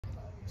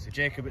So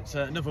Jacob, it's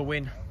another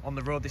win on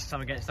the road, this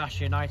time against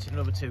Ashton United,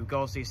 another 2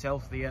 goals to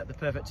yourself, the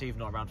perfect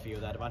evening all round for you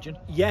there, I'd imagine.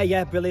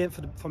 Yeah, brilliant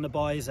from the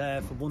boys,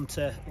 from 1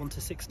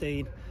 to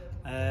 16.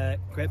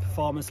 Great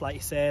performance, like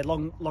you say.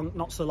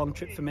 Not so long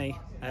trip for me,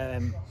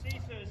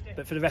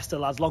 but for the rest of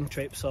the lads, long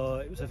trip. So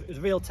it was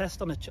a real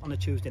test on a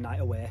Tuesday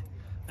night away,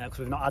 because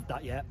we've not had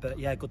that yet. But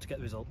yeah, good to get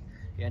the result.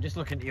 Yeah, just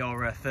looking at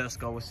your first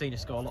goal, we've seen you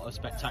score a lot of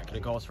spectacular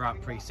goals throughout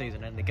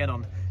pre-season and again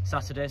on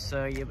Saturday,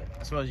 so I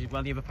suppose the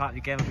other part of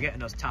the game of getting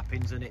those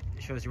tap-ins, and it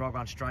shows your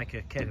all-round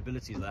striker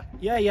capabilities there.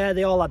 Yeah,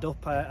 they all add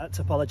up. I had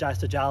to apologise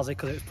to Giles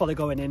because it was probably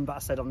going in, but I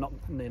said I'm not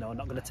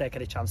going to take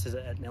any chances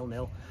at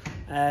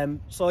 0-0.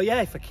 So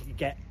yeah, if I could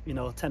get 10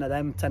 of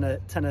them, 10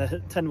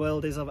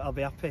 worldies, I'll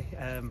be happy.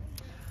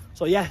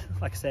 So yeah,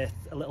 like I say,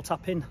 a little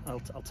tap in, I'll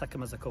take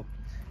them as they come.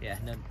 Yeah,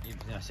 and then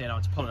I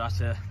want to apologise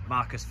to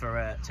Marcus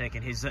for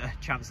taking his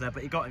chance there,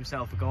 but he got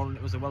himself a goal and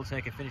it was a well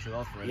taken finish as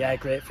well for him. Yeah,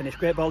 great finish,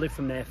 great ball in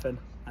from Nathan,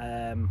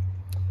 and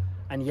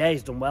yeah,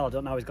 he's done well. I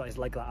don't know how he's got his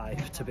leg that high,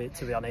 to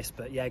be honest,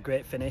 but yeah,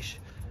 great finish.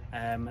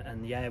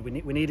 And yeah, we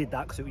needed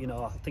that because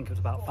I think it was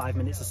about 5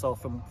 minutes or so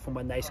from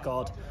when they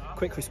scored.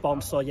 Quick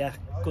response, so yeah,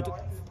 good.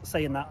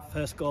 Saying that,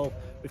 first goal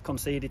we've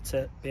conceded,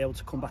 to be able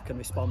to come back and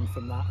respond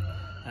from that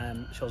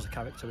shows the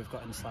character we've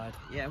got inside.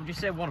 Yeah, would you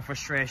say one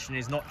frustration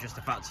is not just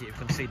the fact that you've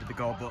conceded the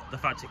goal, but the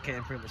fact it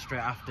came pretty much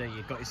straight after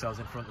you got yourselves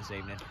in front this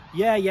evening?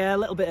 Yeah, a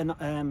little bit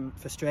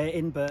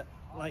frustrating, but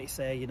like you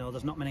say,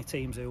 there's not many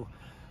teams who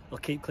will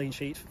keep clean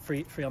sheets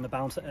free on the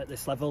bounce at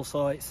this level,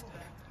 so it's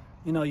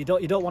you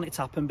don't want it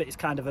to happen, but it's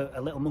kind of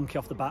a little monkey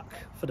off the back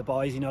for the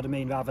boys, you know what I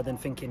mean, rather than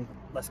thinking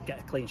let's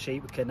get a clean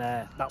sheet, we can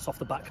that's off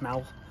the back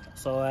now.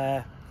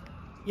 So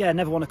yeah,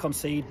 never want to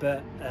concede,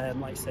 but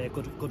like you say,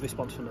 good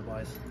response from the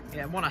boys.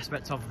 Yeah, and one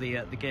aspect of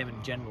the game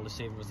in general this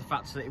evening was the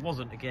fact that it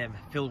wasn't a game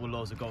filled with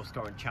loads of goal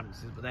scoring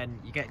chances, but then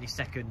you get in your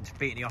second,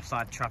 beating the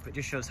offside trap. It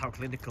just shows how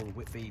clinical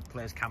Whitby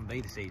players can be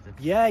this season.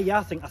 Yeah,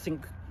 I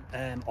think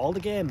all the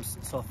games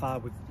so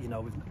far,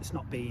 it's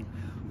not been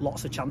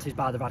lots of chances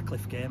by the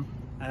Radcliffe game.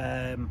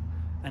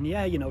 And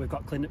yeah, we've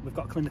got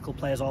clinical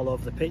players all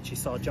over the pitch. You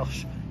saw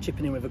Josh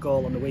chipping in with a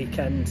goal on the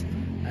weekend.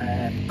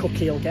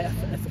 Cookie will get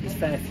his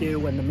fair few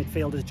when the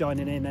midfielders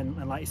joining in,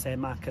 and like you say,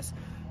 Marcus.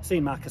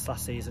 Seen Marcus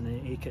last season,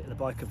 and the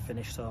boy could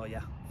finish. So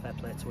yeah, fair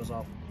play to us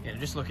all. Yeah,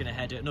 just looking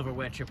ahead at another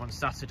away trip on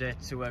Saturday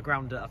to a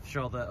ground that I'm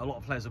sure that a lot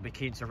of players will be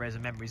keen to raise the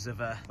memories of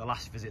the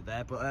last visit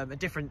there. But a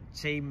different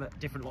team, lots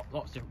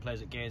of different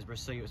players at Gainsborough,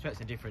 so you're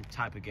expecting a different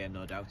type of game,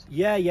 no doubt.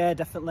 Yeah,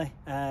 definitely.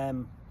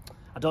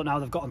 I don't know how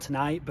they've got on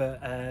tonight,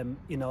 but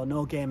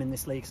no game in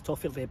this league is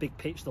tough. It'll be a big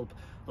pitch. They'll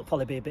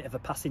probably be a bit of a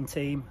passing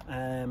team.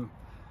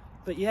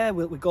 But yeah,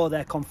 we go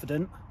there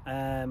confident.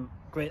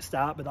 Great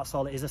start, but that's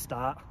all it is, a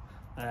start.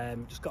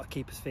 Just got to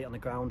keep his feet on the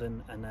ground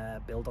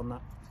and build on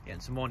that. Yeah,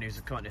 and some more news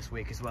coming this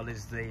week as well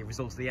is the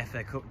results of the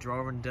FA Cup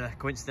draw, and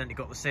coincidentally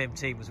got the same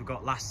team as we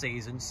got last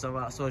season. So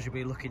I suppose you'll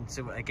be looking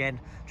to again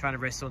trying to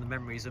raise some of the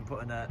memories and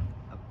put in a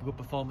good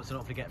performance and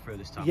hopefully get through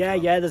this time.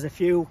 Yeah, there's a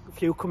few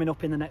coming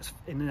up in the next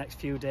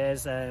few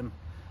days,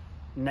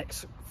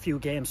 next few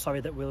games.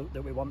 Sorry, that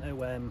we want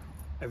to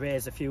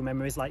erase a few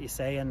memories, like you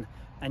say,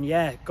 and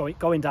yeah,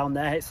 going down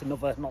there, it's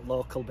another, not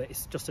local, but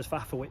it's just as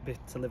far for Whitby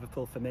to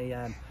Liverpool for me.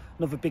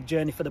 Another big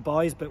journey for the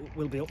boys, but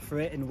we'll be up for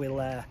it, and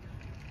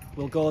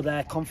we'll go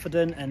there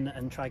confident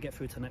and try to get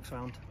through to the next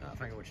round. Thank you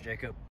very much, Jacob.